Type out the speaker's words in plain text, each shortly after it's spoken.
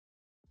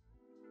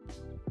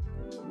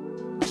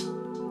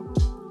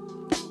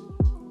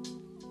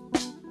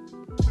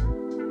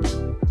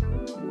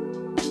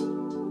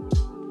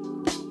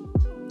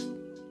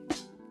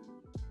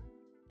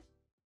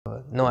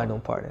No, I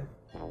don't party.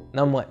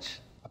 Not much.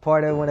 I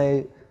party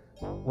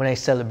when I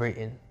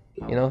celebrating,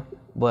 you know?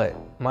 But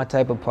my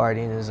type of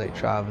partying is like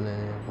traveling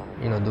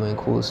and, you know, doing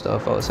cool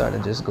stuff outside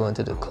of just going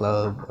to the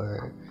club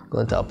or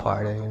going to a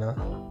party, you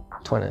know?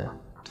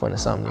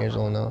 20-something years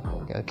old now.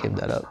 Gotta keep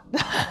that up.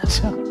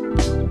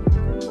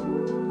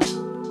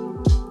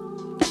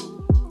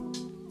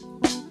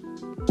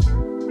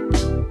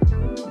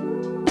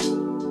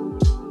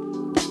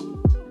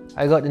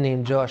 I got the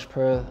name Josh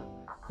Pearl.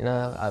 You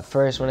know, at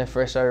first, when I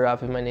first started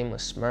rapping, my name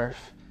was Smurf.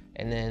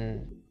 And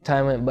then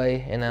time went by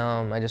and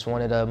I just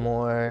wanted a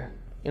more,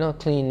 you know,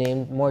 clean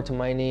name, more to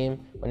my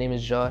name. My name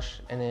is Josh.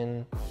 And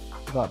then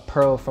I got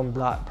Pearl from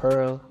Black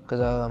Pearl,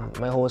 because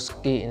my whole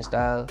skating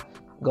style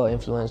got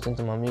influenced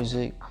into my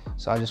music.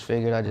 So I just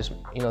figured I'd just,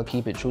 you know,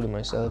 keep it true to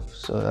myself.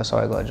 So that's how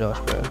I got Josh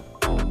Pearl.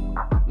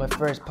 My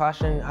first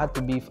passion had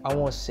to be, I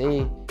won't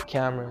say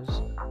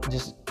cameras,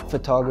 just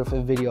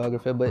photography,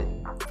 videography, but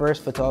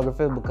first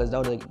photography, because that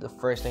was like the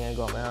first thing I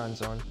got my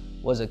hands on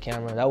was a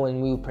camera. That when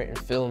we were printing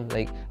film,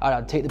 like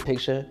I'd take the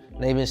picture,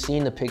 and I even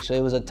seen the picture.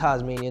 It was a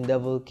Tasmanian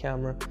Devil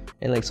camera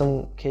and like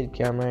some kid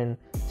camera, and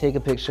take a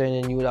picture,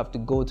 and then you would have to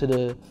go to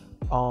the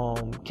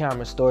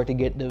camera store to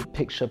get the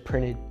picture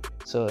printed.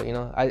 So, you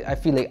know, I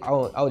feel like I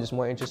was just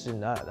more interested in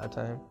that at that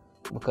time,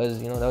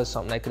 because, you know, that was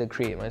something I could have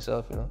created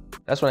myself, you know.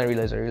 That's when I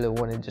realized I really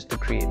wanted just to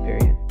create,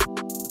 period.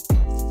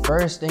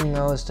 First thing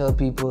I always tell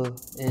people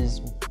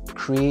is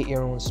create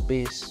your own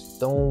space.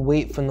 Don't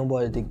wait for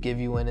nobody to give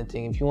you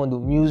anything. If you want to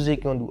do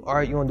music, you want to do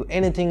art, you want to do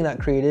anything that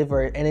creative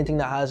or anything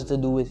that has to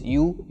do with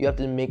you, you have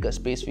to make a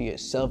space for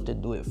yourself to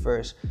do it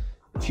first.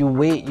 If you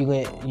wait,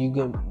 you're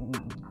gonna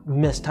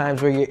miss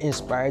times where you're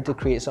inspired to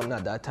create something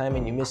at that time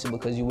and you miss it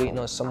because you're waiting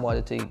on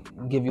somebody to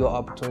give you an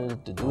opportunity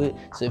to do it.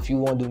 So if you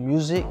want to do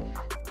music,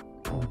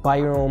 buy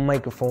your own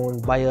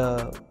microphone, buy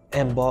a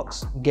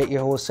M-Box, get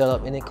your whole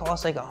setup, and it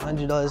costs like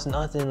 $100,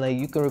 nothing. Like,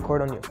 you can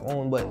record on your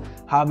phone, but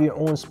have your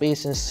own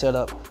space and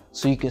setup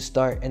so you can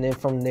start, and then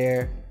from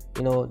there,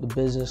 you know, the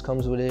business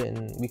comes with it,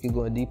 and we could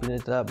go deeper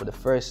into that. But the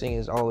first thing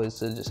is always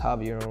to just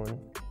have your own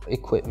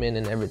equipment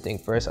and everything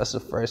first. That's the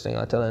first thing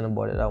I tell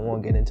anybody that I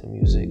want to get into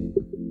music.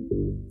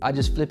 I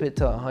just flip it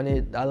to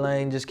 100. That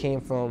line just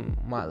came from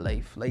my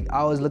life. Like, I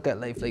always look at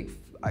life like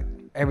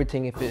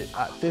everything, if it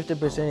at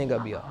 50%, it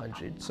gotta be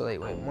 100. So like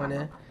with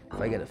money,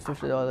 if I get a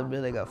 $50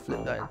 bill, I gotta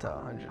flip that into a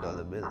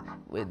 $100 bill.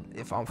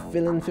 If I'm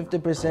feeling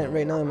 50%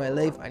 right now in my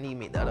life, I need to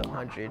make that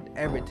 100.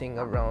 Everything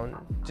around,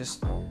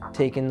 just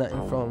taking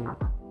nothing from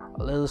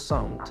a little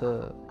something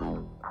to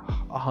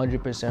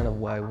 100% of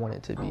what I want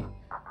it to be.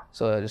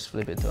 So I just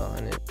flip it to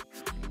 100.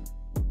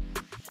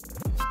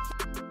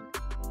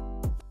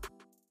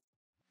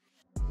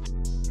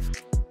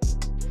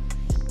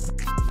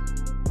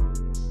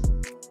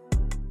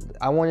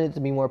 I wanted it to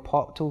be more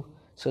pop too,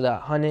 so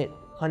that 100,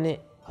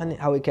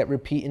 how it kept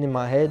repeating in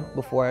my head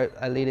before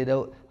I laid it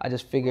out. I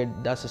just figured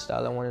that's the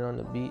style I wanted on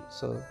the beat,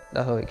 so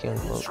that's how it came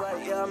from. That's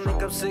right, yeah, I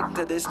make 'em sick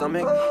to their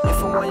stomach.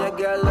 If I want your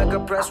girl, I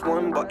can press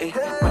one button.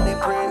 When they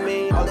pray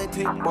me, all they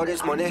think about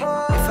is money. If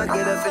I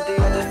get a 50,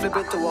 I just flip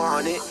it to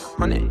 100.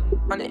 100,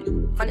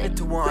 flip it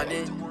to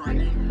 100.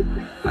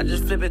 I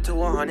just flip it to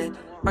 100.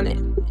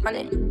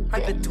 100,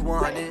 flip it to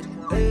 100.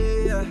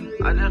 Yeah,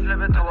 I just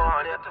flip it to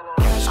 100.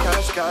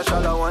 Cash,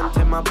 all I want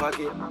in my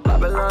pocket.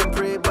 Babylon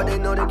pray, but they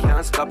know they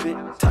can't stop it.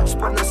 Touch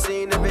on the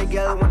scene, every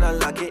girl when I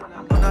lock it.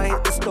 When I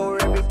hit the store,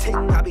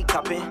 everything I be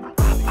copping.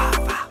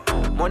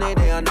 Money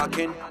they are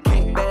knocking.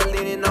 King band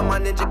leaning on my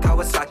ninja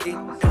Kawasaki.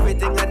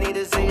 Everything I need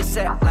is a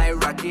set like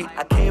Rocky.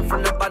 I came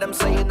from the bottom,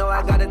 so you know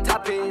I gotta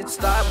top it.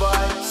 Star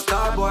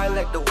boy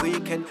like the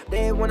weekend.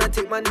 They wanna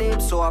take my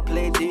name, so I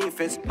play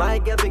defense. My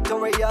girl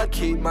Victoria,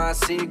 keep my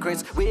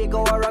secrets. We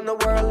go around the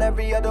world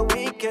every other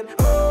weekend.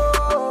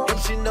 Oh, and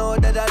she know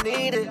that I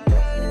need it.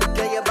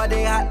 Get your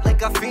body hot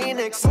like a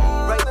phoenix.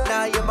 Right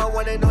now you're my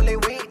one and only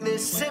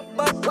weakness. Sit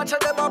back, watch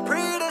out them my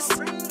prettiest.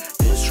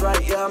 This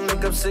right, yeah, I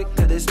make 'em sick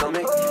to their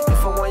stomach.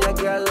 If I want your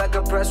girl, I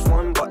can press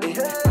one button.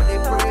 When they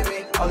pray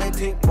me, all they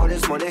think about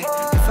is money.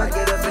 If I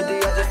get a 50,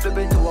 I just flip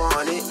it to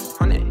 100.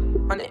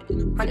 100,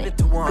 flip it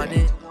to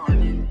 100.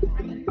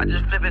 I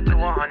just flip it to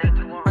 100.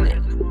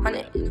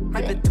 100,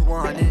 flip it to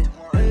 100.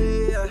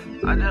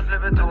 I just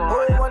flip it to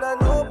 100. What I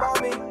know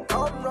about me,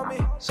 come from me.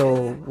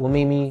 So what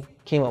made me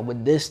came up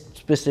with this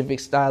specific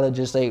style of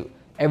just like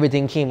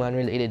everything came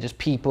unrelated, just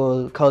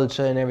people,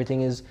 culture, and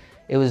everything is.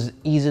 It was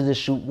easy to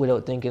shoot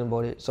without thinking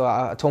about it. So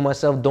I told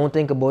myself, don't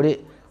think about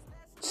it.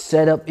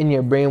 Set up in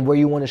your brain where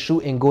you want to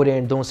shoot and go there,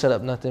 and don't set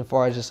up nothing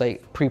far as just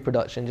like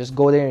pre-production. Just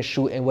go there and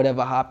shoot, and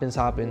whatever happens,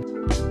 happens.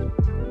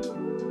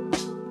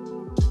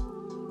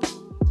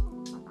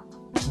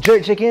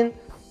 Jerk chicken,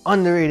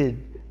 underrated.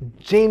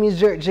 Jamie's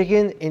jerk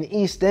chicken in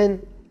East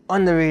End,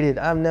 underrated.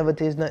 I've never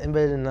tasted nothing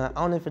better than that.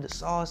 I don't know if it's the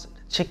sauce,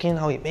 the chicken,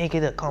 how you make it,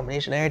 the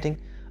combination of everything.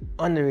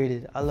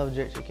 Underrated. I love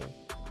jerk chicken.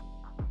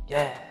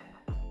 Yeah.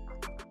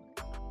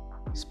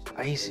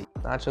 Spicy.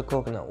 Natural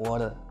coconut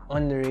water,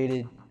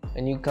 underrated.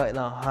 And you cut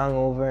down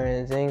hangover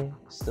and anything,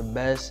 it's the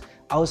best.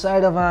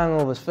 Outside of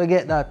hangovers,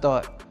 forget that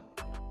thought.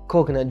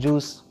 Coconut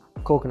juice,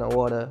 coconut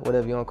water,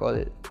 whatever you want to call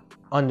it,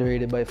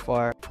 underrated by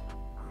far.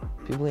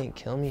 People ain't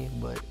kill me,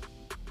 but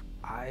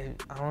I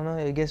don't know,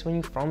 I guess when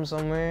you from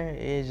somewhere,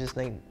 it's just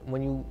like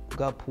when you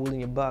got pool in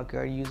your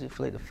backyard, you use it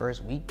for like the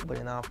first week, but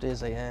then after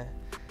it's like,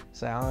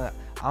 So I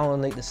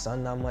don't like the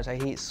sun that much. I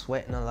hate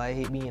sweating a lot, I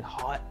hate being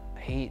hot,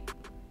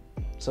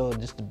 so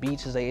just the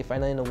beach is like, if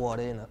I'm not in the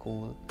water, it's not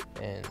cool.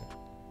 And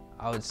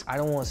I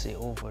don't want to say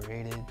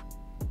overrated,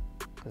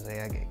 because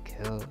I get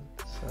killed,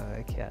 so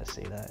I can't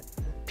say that.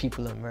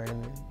 People are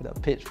murdering me with a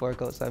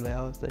pitchfork outside my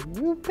house, like,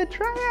 you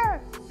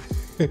betrayer!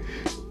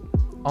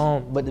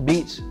 But the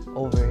beach,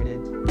 overrated.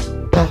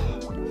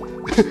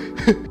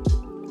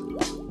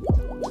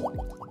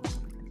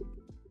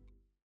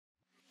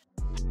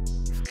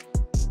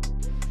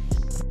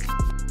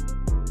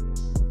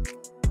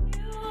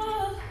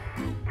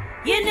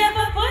 You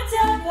never put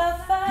up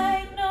a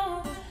fight,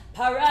 no.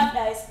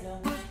 Paradise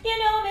flow. You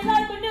know me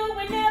like we knew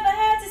we never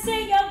had to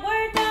say a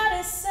word, not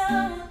a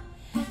sound.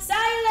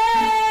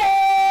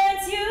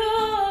 Silence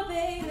you,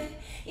 baby.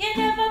 You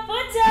never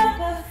put up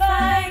a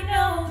fight,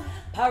 no.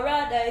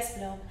 Paradise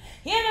flow.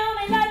 You know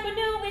me like we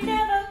knew we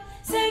never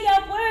say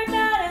a word,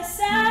 not a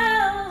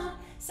sound.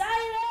 Silence.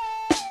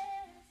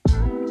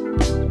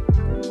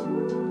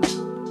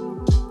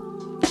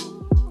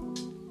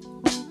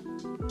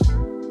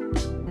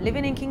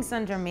 Living in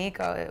Kingston,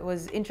 Jamaica, it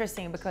was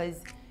interesting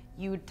because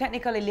you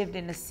technically lived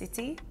in the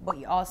city, but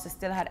you also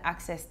still had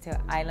access to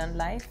island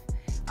life.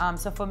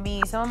 So for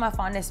me, some of my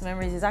fondest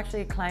memories is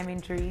actually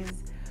climbing trees,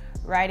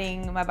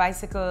 riding my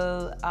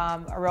bicycle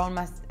around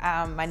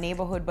my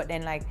neighborhood, but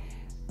then like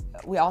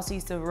we also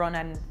used to run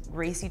and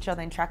race each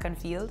other in track and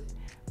field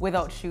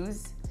without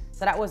shoes.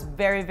 So that was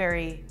very,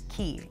 very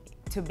key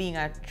to being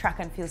a track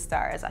and field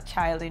star as a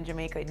child in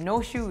Jamaica.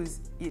 No shoes,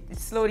 it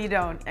slowed you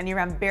down, and you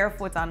ran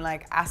barefoot on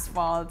like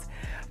asphalt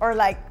or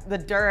like the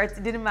dirt,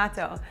 it didn't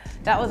matter.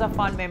 That was a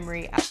fun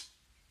memory.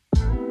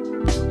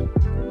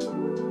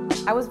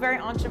 I was very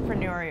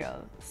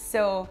entrepreneurial.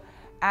 So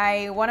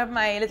one of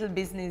my little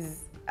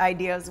business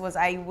ideas was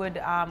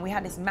we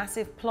had this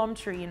massive plum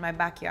tree in my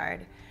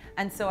backyard.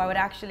 And so I would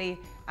actually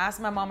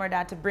ask my mom or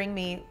dad to bring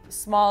me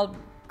small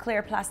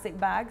clear plastic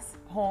bags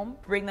home,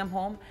 bring them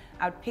home.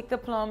 I would pick the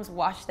plums,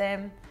 wash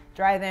them,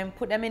 dry them,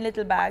 put them in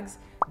little bags,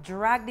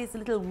 drag this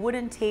little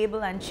wooden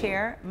table and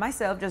chair,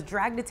 myself, just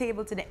drag the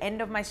table to the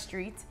end of my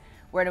street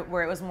where it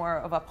was more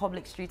of a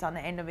public street on the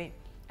end of it,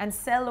 and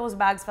sell those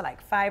bags for like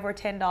 $5 or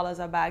 $10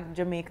 a bag,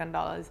 Jamaican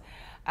dollars.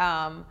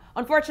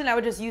 Unfortunately, I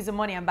would just use the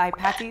money and buy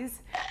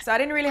patties. So I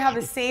didn't really have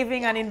the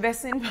saving and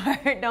investing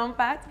part down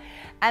pat.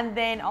 And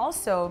then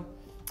also,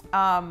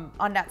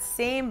 in that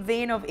same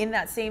vein of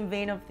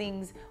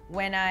things,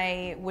 when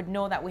I would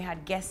know that we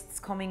had guests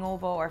coming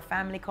over or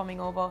family coming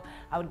over,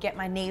 I would get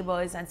my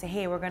neighbors and say,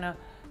 hey, we're gonna,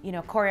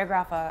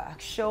 choreograph a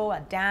show, a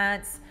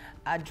dance,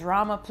 a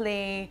drama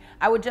play.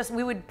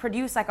 We would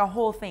produce like a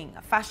whole thing,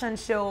 a fashion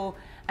show,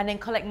 and then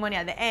collect money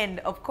at the end,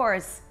 of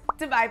course,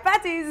 to buy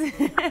patties.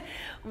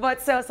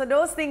 But so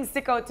those things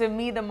stick out to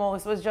me the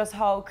most, was just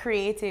how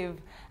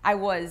creative I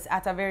was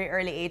at a very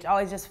early age,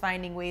 always just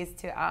finding ways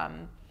to,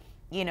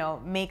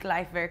 make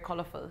life very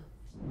colorful.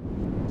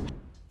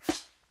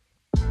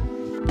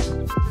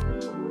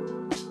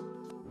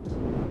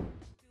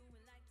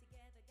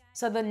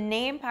 So the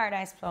name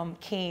Paradise Plum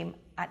came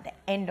at the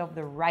end of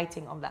the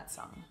writing of that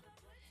song.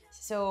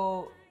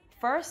 So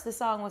first the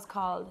song was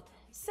called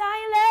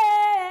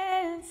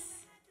Silence.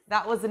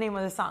 That was the name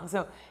of the song.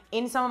 So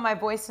in some of my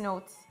voice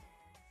notes,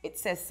 it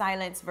says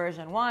Silence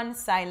version 1,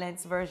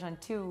 Silence version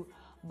 2.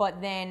 But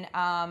then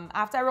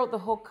after I wrote the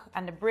hook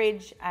and the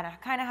bridge, and I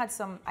kind of had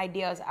some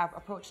ideas, I've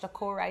approached a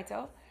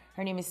co-writer.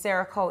 Her name is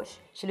Sarah Couch.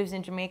 She lives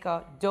in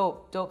Jamaica,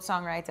 dope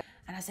songwriter.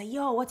 And I said,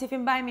 yo, what if you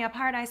buy me a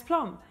Paradise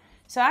Plum?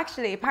 So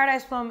actually,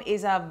 Paradise Plum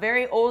is a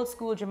very old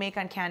school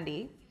Jamaican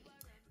candy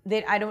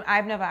that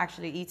I've never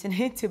actually eaten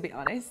it, to be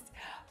honest.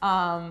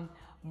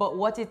 But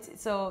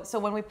so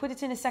when we put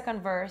it in the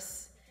second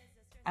verse,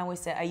 and we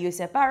said, you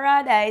say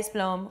Paradise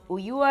Plum, who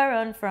you are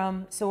run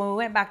from. So when we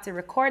went back to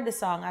record the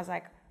song, I was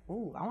like,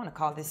 ooh, I want to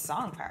call this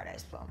song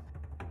Paradise Plum.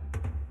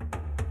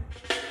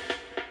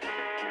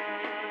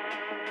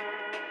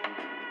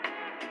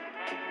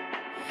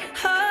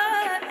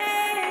 Oh,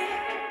 hey,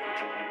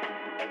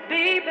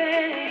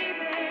 baby,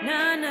 no,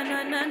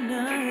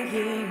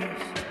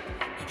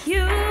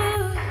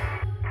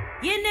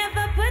 you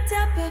never put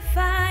up a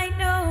fight,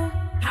 no.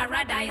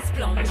 Paradise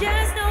Plum.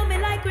 Just know me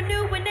like we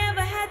knew we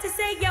never had to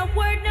say your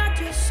word, not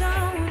your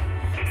shown.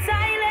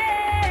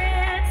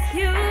 Silence,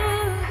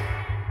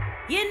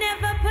 you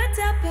never put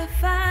up a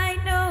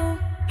fight, no.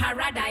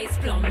 Paradise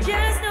Plum.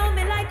 Just know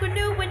me like we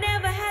knew we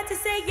never had to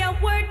say your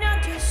word,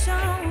 not your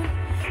shown.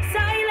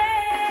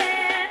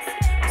 Silence.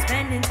 I'm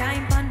spending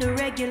time on the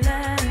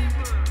regular.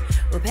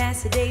 We'll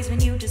pass the days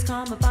when you just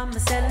come up on my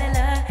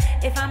cellular.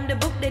 If I'm the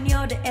book, then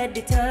you're the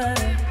editor.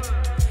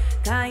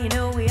 Cause you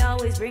know we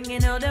always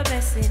bringing out the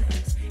best in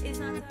us. It's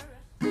not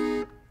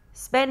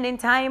spending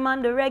time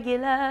on the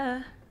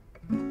regular.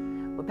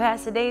 We'll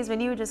pass the days when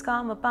you just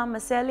come up on my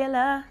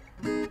cellular.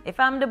 If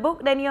I'm the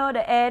book, then you're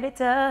the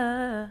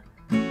editor.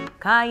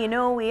 Cause you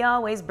know we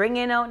always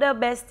bringing out the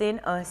best in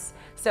us.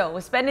 So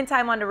we're spending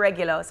time on the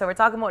regular. So we're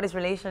talking about this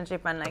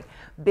relationship and like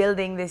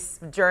building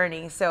this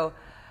journey. So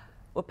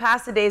we're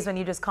past the days when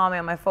you just call me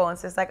on my phone.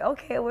 So it's like,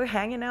 okay, we're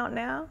hanging out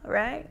now,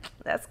 right?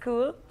 That's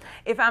cool.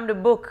 If I'm the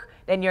book,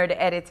 then you're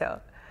the editor.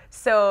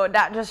 So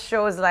that just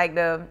shows like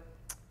the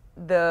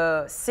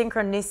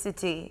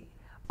synchronicity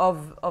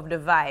of the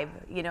vibe,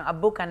 you know, a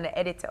book and the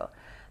editor.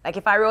 Like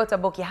if I wrote a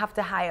book, you have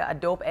to hire a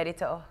dope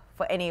editor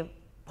for any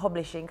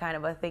publishing kind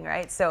of a thing,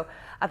 right? So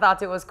I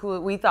thought it was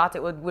cool. We thought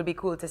it would be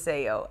cool to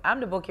say, yo, I'm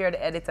the book, you're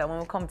the editor. When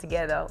we come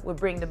together, we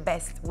bring the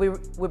best, we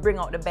bring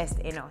out the best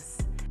in us.